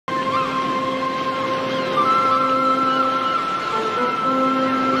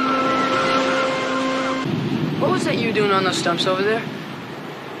on those stumps over there?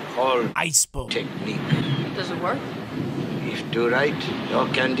 All Xbow technique. Does it work? If do right,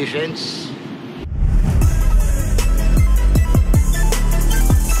 you can defense.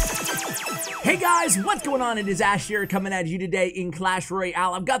 Hey guys, what's going on? It is Ash here coming at you today in Clash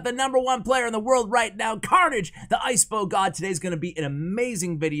Royale. I've got the #1 player in the world right now, Karnage, the Xbow god. Today's going to be an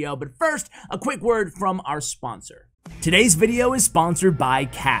amazing video, but first, a quick word from our sponsor. Today's video is sponsored by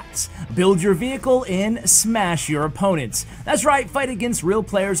Cats. Build your vehicle and smash your opponents. That's right, fight against real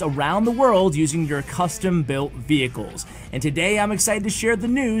players around the world using your custom-built vehicles. And today I'm excited to share the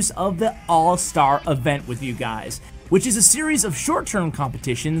news of the All-Star event with you guys, which is a series of short-term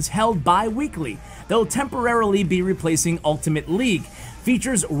competitions held bi-weekly. They'll temporarily be replacing Ultimate League.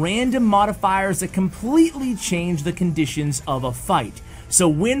 Features random modifiers that completely change the conditions of a fight. So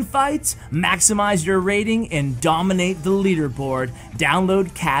win fights, maximize your rating, and dominate the leaderboard.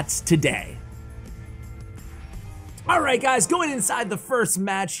 Download Cats today. Alright guys, going inside the first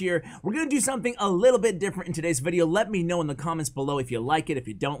match here, we're going to do something a little bit different in today's video. Let me know in the comments below if you like it, if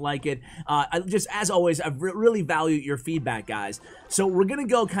you don't like it. Just as always, I really value your feedback, guys. So we're going to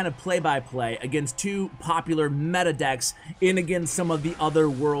go kind of play-by-play against two popular meta decks and against some of the other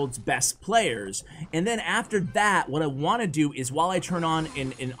world's best players. And then after that, what I want to do is while I turn on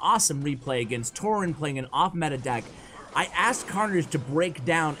an awesome replay against Torin playing an off-meta deck, I asked Karnage to break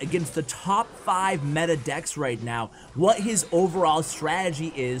down against the top 5 meta decks right now what his overall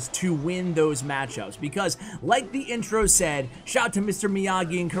strategy is to win those matchups. Because, like the intro said, shout out to Mr.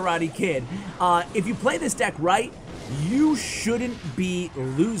 Miyagi and Karate Kid, if you play this deck right, you shouldn't be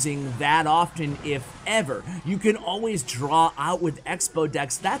losing that often, if ever. You can always draw out with Xbow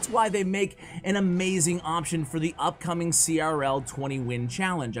decks. That's why they make an amazing option for the upcoming CRL 20-win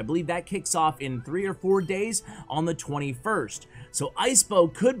challenge. I believe that kicks off in 3 or 4 days on the 21st. So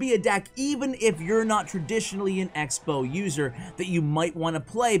Xbow could be a deck, even if you're not traditionally an Xbow user, that you might want to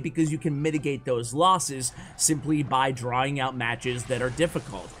play because you can mitigate those losses simply by drawing out matches that are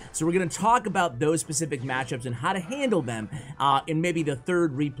difficult. So we're going to talk about those specific matchups and how to handle them in maybe the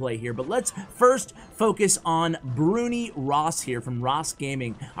third replay here. But let's first focus on Bruni Ross here from Ross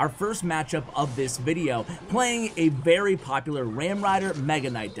Gaming, our first matchup of this video, playing a very popular Ram Rider Mega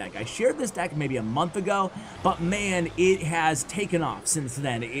Knight deck. I shared this deck maybe a month ago, but man, it has taken off since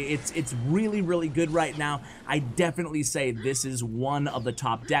then. It's really, really good right now. I definitely say this is one of the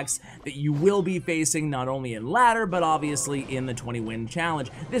top decks that you will be facing not only in ladder, but obviously in the 20-win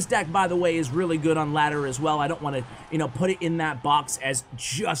challenge. This deck, by the way, is really good on ladder as well. I don't want to, put it in that box as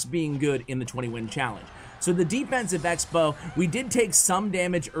just being good in the 20-win challenge. So the defensive Xbow, we did take some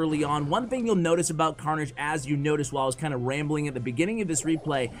damage early on. One thing you'll notice about Karnage, as you noticed while I was kind of rambling at the beginning of this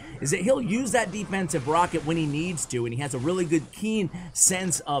replay, is that he'll use that defensive rocket when he needs to, and he has a really good, keen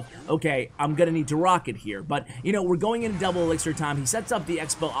sense of, okay, I'm going to need to rocket here. But, we're going into double elixir time. He sets up the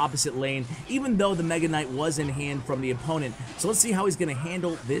Xbow opposite lane, even though the Mega Knight was in hand from the opponent. So let's see how he's going to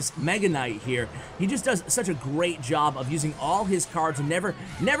handle this Mega Knight here. He just does such a great job of using all his cards and never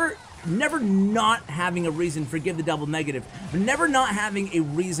not having a reason, forgive the double negative, but never not having a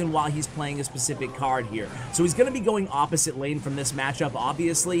reason while he's playing a specific card here. So he's going to be going opposite lane from this matchup,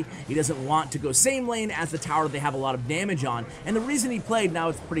 obviously. He doesn't want to go same lane as the tower they have a lot of damage on. And the reason he played, now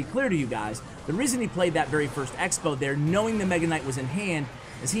it's pretty clear to you guys, the reason he played that very first Xbow there, knowing the Mega Knight was in hand,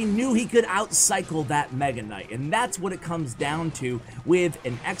 is he knew he could outcycle that Mega Knight. And that's what it comes down to with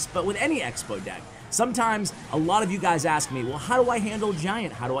an Xbow, with any Xbow deck. Sometimes, a lot of you guys ask me, well, how do I handle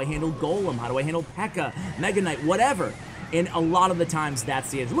Giant? How do I handle Golem? How do I handle P.E.K.K.A, Mega Knight, whatever? And a lot of the times, that's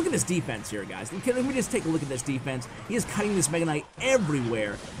the answer. Look at this defense here, guys. Let me just take a look at this defense. He is cutting this Mega Knight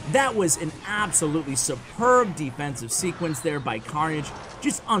everywhere. That was an absolutely superb defensive sequence there by Karnage.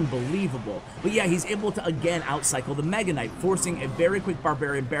 Just unbelievable. But yeah, he's able to, again, outcycle the Mega Knight, forcing a very quick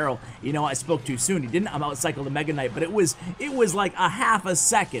Barbarian Barrel. I spoke too soon. He didn't outcycle the Mega Knight, but it was like a half a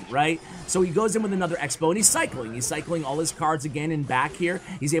second, right? So he goes in with another Xbow, and he's cycling. He's cycling all his cards again and back here.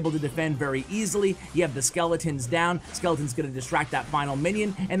 He's able to defend very easily. You have the Skeletons down. Skeleton's going to distract that final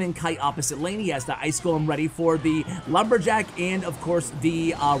minion, and then Kite opposite lane. He has the Ice Golem ready for the Lumberjack and, of course,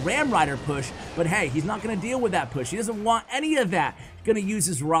 the Ram Rider push. But hey, he's not going to deal with that push. He doesn't want any of that. Going to use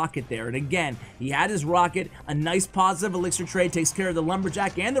his rocket there, and again, he had his rocket, a nice positive elixir trade, takes care of the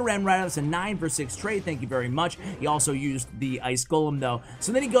Lumberjack and the Ram Rider. That's a 9 for 6 trade, thank you very much. He also used the Ice Golem though,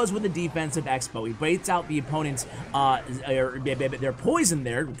 so then he goes with the defensive Xbow. He baits out the opponent's their poison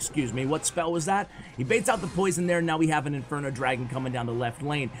there, excuse me, what spell was that? He baits out the poison there. Now we have an Inferno Dragon coming down the left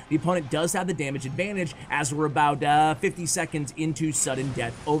lane. The opponent does have the damage advantage as we're about 50 seconds into sudden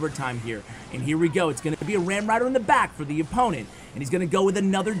death overtime here, and here we go. It's going to be a Ram Rider in the back for the opponent, and he's going to go with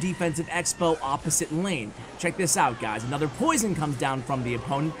another defensive Xbow opposite lane. Check this out, guys. Another poison comes down from the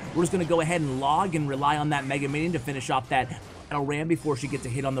opponent. We're just going to go ahead and log and rely on that Mega Minion to finish off that ram before she gets a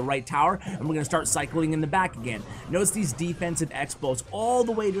hit on the right tower, and we're going to start cycling in the back again. Notice these defensive Xbows all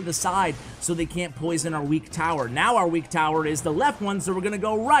the way to the side so they can't poison our weak tower. Now our weak tower is the left one, so we're going to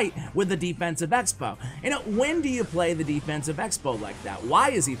go right with the defensive Xbow. You know, when do you play the defensive Xbow like that? Why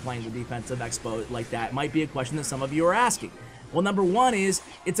is he playing the defensive Xbow like that? Might be a question that some of you are asking. Well, number one is,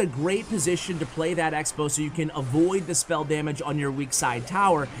 it's a great position to play that Xbow so you can avoid the spell damage on your weak side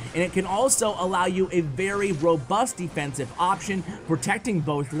tower, and it can also allow you a very robust defensive option, protecting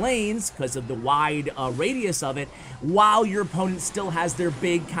both lanes because of the wide radius of it, while your opponent still has their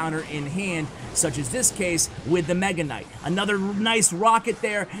big counter in hand, such as this case with the Mega Knight. Another nice rocket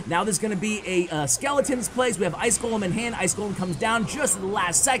there. Now there's going to be a Skeleton's place. We have Ice Golem in hand. Ice Golem comes down just at the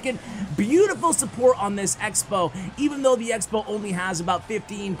last second. Beautiful support on this Xbow, even though the Xbow only has about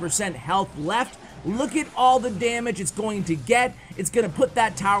 15% health left. Look at all the damage it's going to get. It's going to put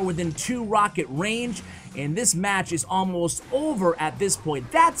that tower within 2 rocket range, and this match is almost over at this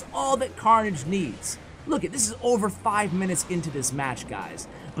point. That's all that Karnage needs. Look, this is over 5 minutes into this match, guys.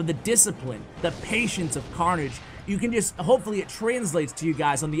 But the discipline, the patience of Karnage, you can just, hopefully it translates to you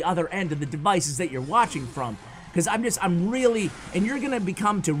guys on the other end of the devices that you're watching from. Because I'm really, and you're going to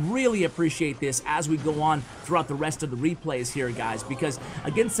become to really appreciate this as we go on throughout the rest of the replays here, guys. Because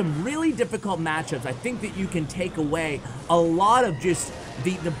against some really difficult matchups, I think that you can take away a lot of just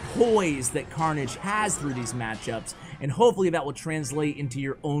the poise that Karnage has through these matchups, and hopefully that will translate into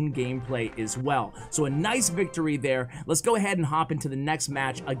your own gameplay as well. So a nice victory there. Let's go ahead and hop into the next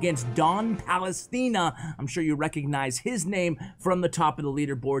match against Don Palestina. I'm sure you recognize his name from the top of the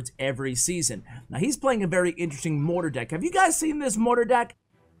leaderboards every season. Now he's playing a very interesting mortar deck. Have you guys seen this mortar deck?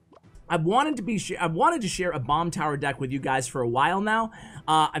 I've wanted to share a bomb tower deck with you guys for a while now.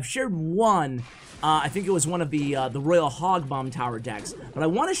 I've shared one. I think it was one of the Royal Hog bomb tower decks, but I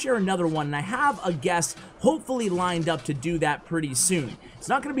want to share another one, and I have a guest hopefully lined up to do that pretty soon. It's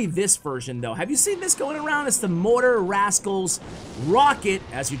not going to be this version though. Have you seen this going around? It's the Mortar Rascals Rocket,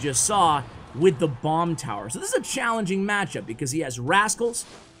 as you just saw, with the bomb tower. So this is a challenging matchup because he has Rascals,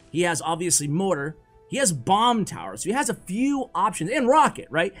 he has obviously Mortar, he has bomb tower, so he has a few options, and rocket,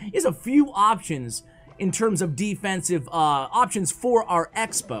 right? He has a few options in terms of defensive options for our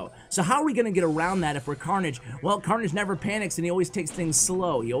Xbow. So how are we going to get around that if we're Karnage? Well, Karnage never panics, and he always takes things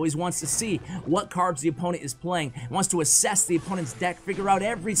slow. He always wants to see what cards the opponent is playing. He wants to assess the opponent's deck, figure out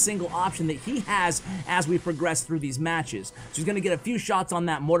every single option that he has as we progress through these matches. So he's going to get a few shots on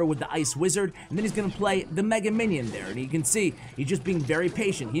that mortar with the Ice Wizard, and then he's going to play the Mega Minion there. And you can see he's just being very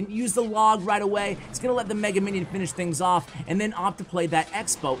patient. He didn't use the log right away. He's going to let the Mega Minion finish things off, and then opt to play that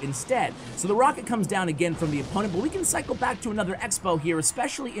Xbow instead. So the rocket comes down again from the opponent, but we can cycle back to another Xbow here,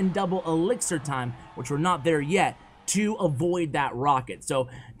 especially in double elixir time, which we're not there yet, to avoid that rocket. So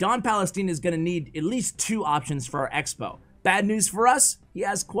Don Palestina is going to need at least 2 options for our Xbow. Bad news for us, he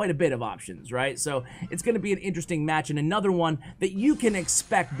has quite a bit of options, right? So it's going to be an interesting match, and another one that you can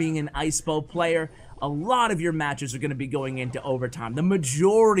expect being an Xbow player. A lot of your matches are going to be going into overtime. The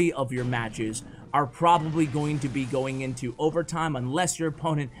majority of your matches are probably going to be going into overtime unless your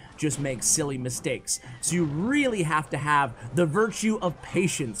opponent just makes silly mistakes. So you really have to have the virtue of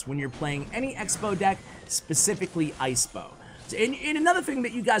patience when you're playing any Xbow deck, specifically Icebow. And another thing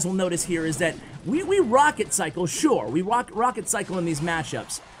that you guys will notice here is that we rocket cycle, sure, we rocket cycle in these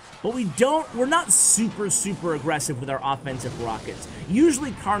matchups, but we're not super aggressive with our offensive rockets.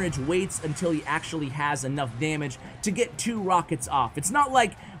 Usually Karnage waits until he actually has enough damage to get 2 rockets off. It's not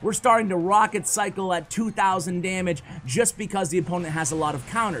like we're starting to rocket cycle at 2,000 damage just because the opponent has a lot of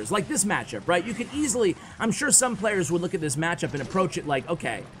counters, like this matchup, right? You could easily, I'm sure some players would look at this matchup and approach it like,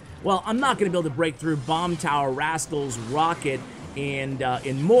 okay, well, I'm not going to be able to break through Bomb Tower, Rascals, Rocket, and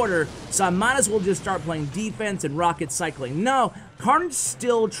in Mortar, so I might as well just start playing defense and rocket cycling. No, Karnage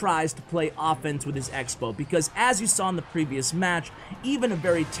still tries to play offense with his Xbow, because as you saw in the previous match, even a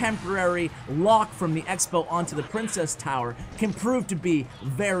very temporary lock from the Xbow onto the Princess Tower can prove to be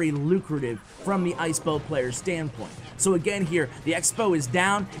very lucrative from the Icebow player's standpoint. So again here, the Xbow is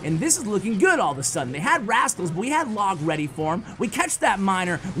down, and this is looking good all of a sudden. They had Rascals, but we had Log ready for him. We catch that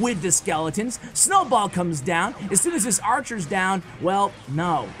Miner with the Skeletons. Snowball comes down. As soon as this Archer's down, well,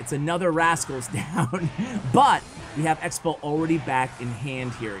 no, it's another Rascals down. But we have Xbow already back in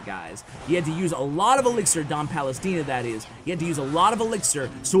hand here, guys. He had to use a lot of elixir, Don Palestina that is. He had to use a lot of elixir,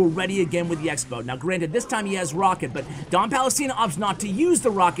 so we're ready again with the Xbow. Now granted, this time he has rocket, but Don Palestina opts not to use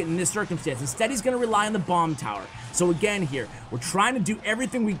the rocket in this circumstance. Instead, he's going to rely on the bomb tower. So again here, we're trying to do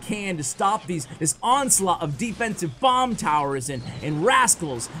everything we can to stop this onslaught of defensive bomb towers and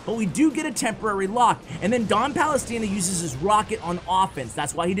rascals, but we do get a temporary lock. And then Don Palestina uses his rocket on offense.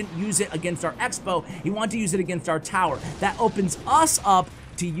 That's why he didn't use it against our Xbow. He wanted to use it against our tower. That opens us up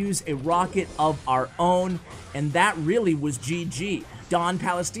to use a rocket of our own, and that really was GG. Don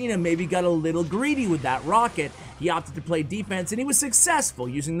Palestina maybe got a little greedy with that rocket. He opted to play defense, and he was successful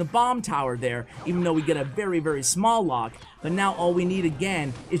using the bomb tower there, even though we get a very, very small lock. But now all we need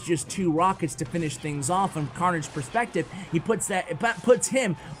again is just 2 rockets to finish things off. From Karnage's perspective, he puts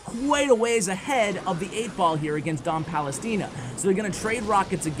him quite a ways ahead of the 8-ball here against Don Palestina. So they're going to trade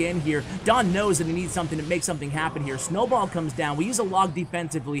rockets again here. Don knows that he needs something to make something happen here. Snowball comes down. We use a log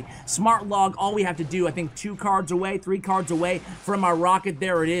defensively. Smart log, all we have to do, I think 2 cards away, 3 cards away from our rocket.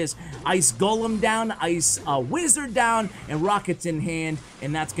 There it is. Ice Golem down, Ice Wizard down, and rockets in hand.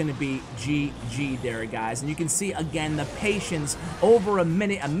 And that's going to be GG there, guys. And you can see, again, the patience over a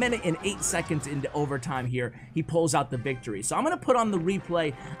minute and 8 seconds into overtime here. He pulls out the victory. So I'm going to put on the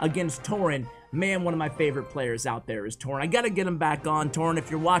replay against Torin. Man, one of my favorite players out there is Torin. I got to get him back on. Torin,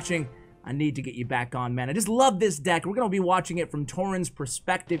 if you're watching, I need to get you back on, man. I just love this deck. We're going to be watching it from Torin's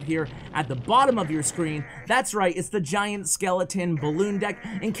perspective here at the bottom of your screen. That's right, it's the Giant Skeleton Balloon deck.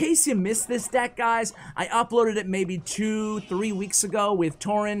 In case you missed this deck, guys, I uploaded it maybe 2-3 weeks ago with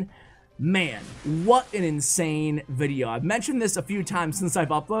Torin. Man, what an insane video. I've mentioned this a few times since I've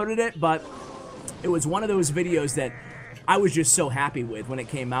uploaded it, but it was one of those videos that I was just so happy with when it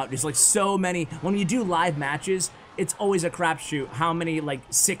came out. Just like so many, when you do live matches, it's always a crapshoot. How many like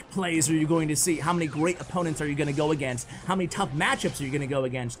sick plays are you going to see? How many great opponents are you going to go against? How many tough matchups are you going to go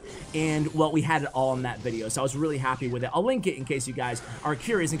against? And well, we had it all in that video, so I was really happy with it. I'll link it in case you guys are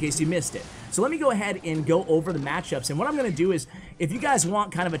curious, in case you missed it. So let me go ahead and go over the matchups. And what I'm going to do is, if you guys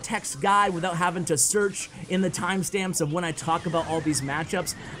want kind of a text guide without having to search in the timestamps of when I talk about all these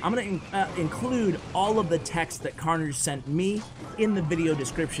matchups, I'm going to include all of the text that Karnage sent me in the video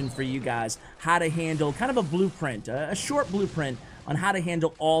description for you guys, how to handle kind of a blueprint, a short blueprint on how to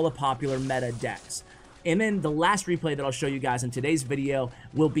handle all the popular meta decks. And then the last replay that I'll show you guys in today's video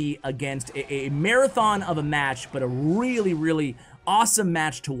will be against a marathon of a match, but a really, really awesome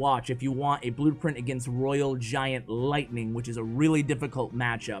match to watch if you want a blueprint against Royal Giant Lightning, which is a really difficult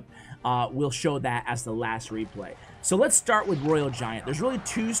matchup. We'll show that as the last replay. So let's start with Royal Giant. There's really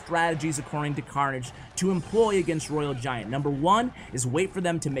 2 strategies, according to Karnage, to employ against Royal Giant. Number 1 is wait for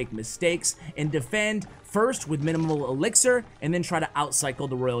them to make mistakes and defend first with minimal elixir, and then try to outcycle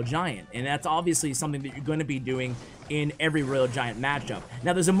the Royal Giant. And that's obviously something that you're going to be doing in every Royal Giant matchup.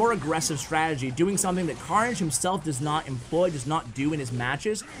 Now, there's a more aggressive strategy, doing something that Karnage himself does not employ, does not do in his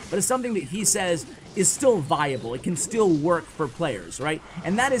matches, but it's something that he says is still viable. It can still work for players, right?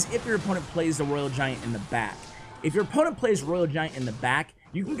 And that is if your opponent plays the Royal Giant in the back. If your opponent plays Royal Giant in the back,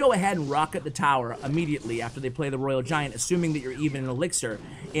 you can go ahead and rocket the tower immediately after they play the Royal Giant, assuming that you're even in elixir,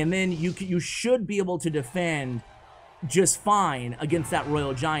 and then you should be able to defend just fine against that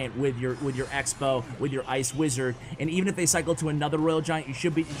Royal Giant with your Xbow, with your Ice Wizard, and even if they cycle to another Royal Giant, you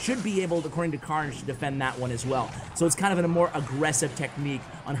should be able, according to Karnage, to defend that one as well. So it's kind of a more aggressive technique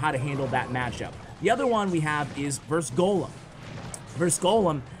on how to handle that matchup. The other one we have is versus Golem. Versus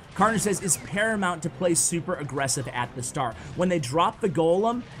Golem, Karnage says it's paramount to play super aggressive at the start. When they drop the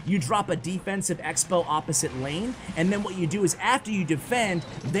Golem, you drop a defensive Xbow opposite lane, and then what you do is after you defend,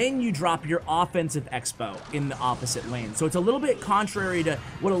 then you drop your offensive Xbow in the opposite lane. So it's a little bit contrary to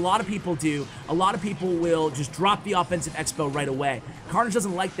what a lot of people do. A lot of people will just drop the offensive Xbow right away. Karnage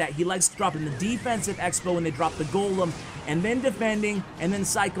doesn't like that. He likes dropping the defensive Xbow when they drop the Golem, and then defending, and then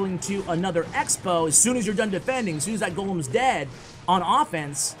cycling to another Xbow as soon as you're done defending, as soon as that Golem's dead, on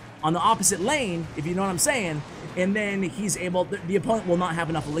offense, on the opposite lane, if you know what I'm saying, and then he's able, the opponent will not have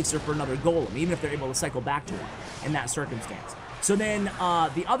enough elixir for another Golem, even if they're able to cycle back to one in that circumstance. So then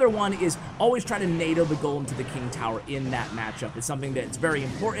the other one is always try to NATO the Golem to the King Tower in that matchup. It's something that's very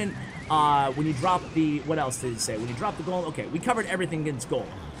important. When you drop the, what else did it say? When you drop the Golem, okay, we covered everything against Golem.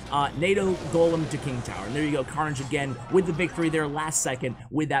 NATO Golem to King Tower. And there you go, Karnage again with the victory there last second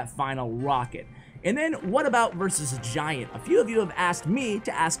with that final rocket. And then what about versus a Giant? A few of you have asked me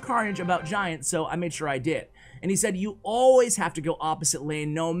to ask Karnage about Giant, so I made sure I did. And he said you always have to go opposite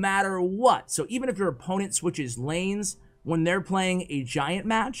lane no matter what. So even if your opponent switches lanes when they're playing a Giant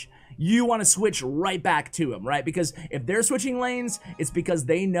match, you want to switch right back to them, right? Because if they're switching lanes, it's because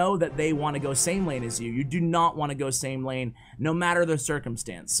they know that they want to go same lane as you. You do not want to go same lane no matter the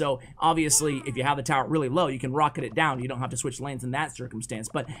circumstance. So obviously, if you have the tower really low, you can rocket it down. You don't have to switch lanes in that circumstance.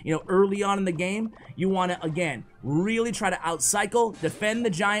 But, you know, early on in the game, you want to, again, really try to outcycle, defend the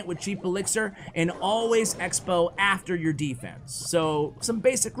giant with cheap elixir, and always expo after your defense. So some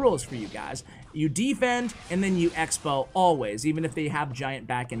basic rules for you guys. You defend, and then you expo always, even if they have giant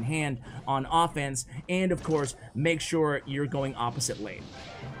back in hand on offense. And, of course, make sure you're going opposite lane.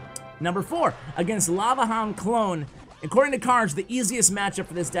 Number 4, against Lava Hound Clone. According to Karnage, the easiest matchup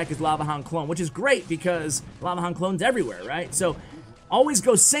for this deck is Lava Hound Clone, which is great because Lava Hound Clone's everywhere, right? So, always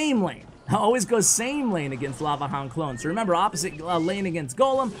go same lane. Always go same lane against Lava Hound Clone. So remember, opposite lane against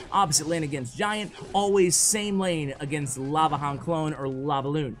Golem, opposite lane against Giant, always same lane against Lava Hound Clone or Lava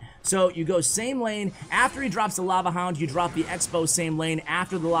Loon. So you go same lane. After he drops the Lava Hound, you drop the Xbow same lane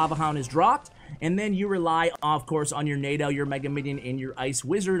after the Lava Hound is dropped. And then you rely, of course, on your NATO, your Mega Minion, and your Ice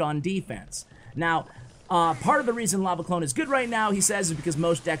Wizard on defense. Now, part of the reason Lava Clone is good right now, he says, is because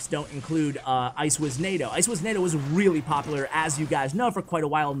most decks don't include Ice Wiz NATO. Ice Wiz NATO was really popular, as you guys know, for quite a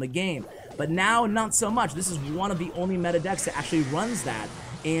while in the game. But now, not so much. This is one of the only meta decks that actually runs that.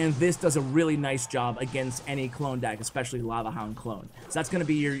 And this does a really nice job against any clone deck, especially Lava Hound Clone. So that's going to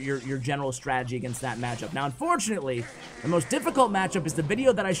be your general strategy against that matchup. Now, unfortunately, the most difficult matchup is the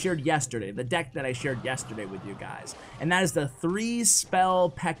video that I shared yesterday, the deck that I shared yesterday with you guys. And that is the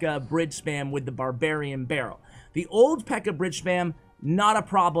 3-spell P.E.K.K.A. bridge spam with the Barbarian Barrel. The old P.E.K.K.A. bridge spam, not a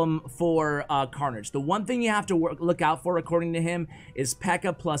problem for Karnage. The one thing you have to look out for, according to him, is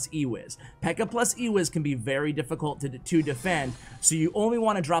P.E.K.K.A. plus E-Wiz. P.E.K.K.A. plus E-Wiz can be very difficult to defend, so you only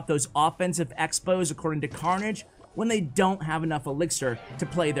want to drop those offensive expos, according to Karnage, when they don't have enough elixir to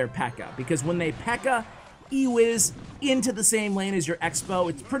play their P.E.K.K.A. Because when they P.E.K.K.A. E-Wiz into the same lane as your expo,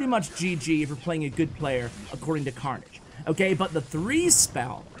 it's pretty much GG if you're playing a good player, according to Karnage. Okay, but the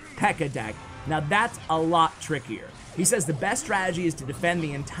 3-spell P.E.K.K.A. deck, now that's a lot trickier. He says the best strategy is to defend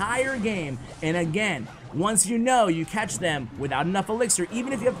the entire game, and again, once you know you catch them without enough elixir,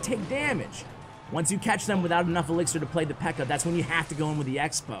 even if you have to take damage, once you catch them without enough elixir to play the P.E.K.K.A., that's when you have to go in with the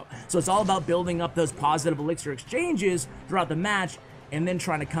Expo. So it's all about building up those positive elixir exchanges throughout the match, and then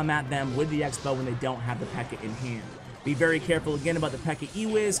trying to come at them with the Expo when they don't have the P.E.K.K.A. in hand. Be very careful again about the P.E.K.K.A.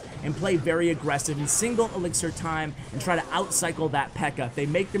 E-Wiz, and play very aggressive in single elixir time and try to outcycle that P.E.K.K.A. If they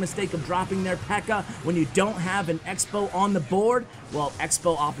make the mistake of dropping their P.E.K.K.A. when you don't have an Expo on the board, well,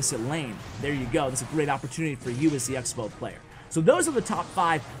 Expo opposite lane. There you go. That's a great opportunity for you as the Expo player. So those are the top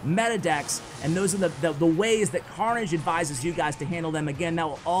 5 meta decks, and those are the ways that Karnage advises you guys to handle them. Again, that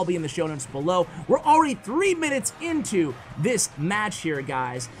will all be in the show notes below. We're already 3 minutes into this match here,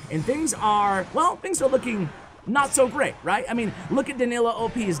 guys, and things are looking not so great, right? I mean, look at Danilo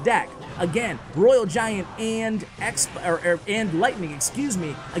OP's deck. Again, Royal Giant and and Lightning, excuse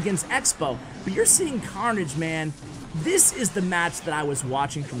me, against Expo. But you're seeing Karnage, man. This is the match that I was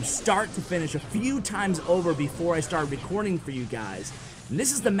watching from start to finish a few times over before I started recording for you guys. And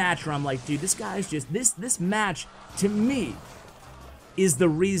this is the match where I'm like, dude, this guy's just, this match, to me, is the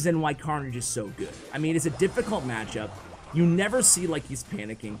reason why Karnage is so good. I mean, it's a difficult matchup. You never see like he's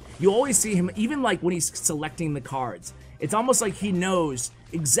panicking. You always see him, even like when he's selecting the cards. It's almost like he knows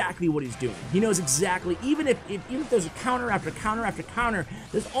exactly what he's doing. He knows exactly, even if there's a counter after counter after counter,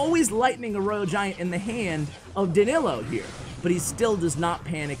 there's always Lightning or Royal Giant in the hand of Danilo here. But he still does not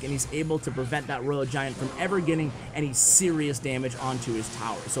panic, and he's able to prevent that Royal Giant from ever getting any serious damage onto his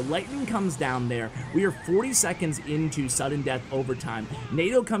tower. So Lightning comes down there. We are 40 seconds into sudden death overtime.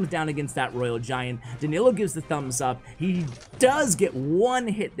 NATO comes down against that Royal Giant. Danilo gives the thumbs up. He does get one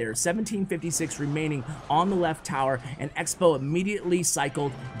hit there, 1756 remaining on the left tower, and Expo immediately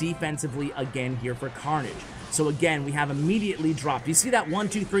cycled defensively again here for Karnage. So again, we have immediately dropped. You see that 1,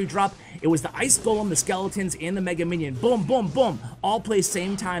 2, 3 drop? It was the Ice Golem, the Skeletons, and the Mega Minion. Boom, boom, boom. All play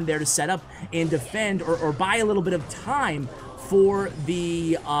same time there to set up and defend or buy a little bit of time for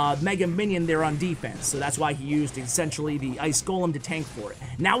the Mega Minion there on defense. So that's why he used essentially the Ice Golem to tank for it.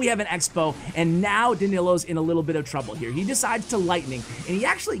 Now we have an Expo, and now Danilo's in a little bit of trouble here. He decides to Lightning, and he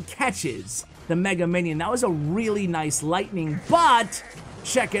actually catches the Mega Minion. That was a really nice Lightning, but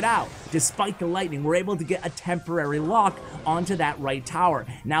check it out. Despite the Lightning, we're able to get a temporary lock onto that right tower.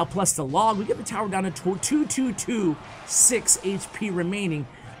 Now, plus the log, we get the tower down to 2226 HP remaining.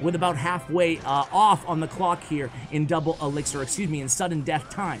 with about halfway off on the clock here in double elixir, in sudden death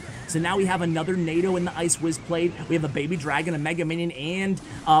time. So now we have another NATO in the Ice Wiz played. We have a Baby Dragon, a Mega Minion, and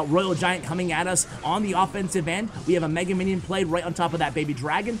Royal Giant coming at us on the offensive end. We have a Mega Minion played right on top of that Baby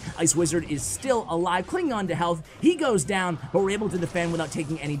Dragon. Ice Wizard is still alive, clinging on to health. He goes down, but we're able to defend without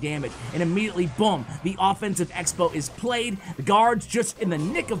taking any damage. And immediately, boom, the offensive Xbow is played. The guards just in the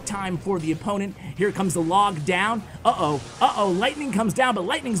nick of time for the opponent. Here comes the log down. Lightning comes down, but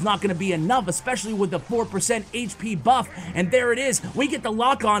lightning's not going to be enough, especially with the 4% HP buff. And there it is. We get the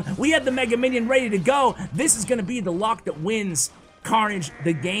lock on. We have the Mega Minion ready to go. This is going to be the lock that wins Karnage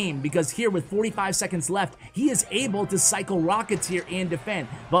the game, because here with 45 seconds left, he is able to cycle rockets here and defend.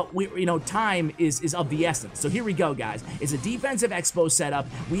 But time is of the essence. So here we go, guys. It's a defensive Xbow setup.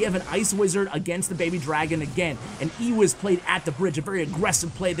 We have an Ice Wizard against the Baby Dragon again. An E-Wiz played at the bridge, a very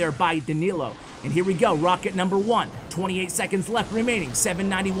aggressive play there by Danilo. And here we go, rocket number 1. 28 seconds left remaining,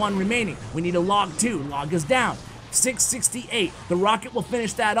 791 remaining. We need a log 2. Log is down. 668. The rocket will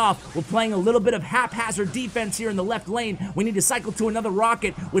finish that off. We're playing a little bit of haphazard defense here in the left lane. We need to cycle to another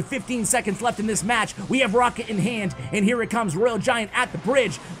rocket with 15 seconds left in this match. We have rocket in hand, and here it comes. Royal Giant at the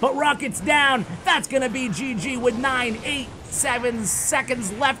bridge, but rocket's down. That's gonna be GG with 7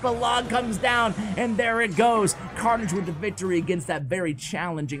 seconds left. The log comes down, and there it goes. Karnage with the victory against that very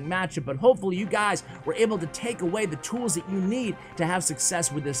challenging matchup, but hopefully you guys were able to take away the tools that you need to have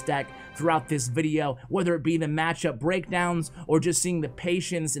success with this deck throughout this video, whether it be the matchup breakdowns or just seeing the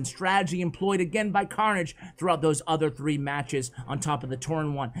patience and strategy employed again by Karnage throughout those other 3 matches on top of the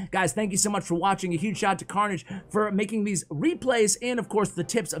Torn one. Guys, thank you so much for watching. A huge shout out to Karnage for making these replays and, of course, the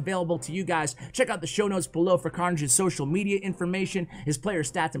tips available to you guys. Check out the show notes below for Karnage's social media information, his player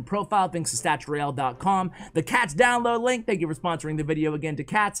stats and profile, thanks to statsroyale.com. The Cats download link, thank you for sponsoring the video again to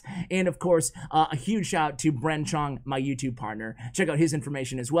Cats. And, of course, a huge shout out to Bren Chong, my YouTube partner. Check out his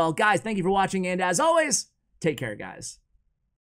information as well. Guys, thank you for watching, and as always, take care, guys.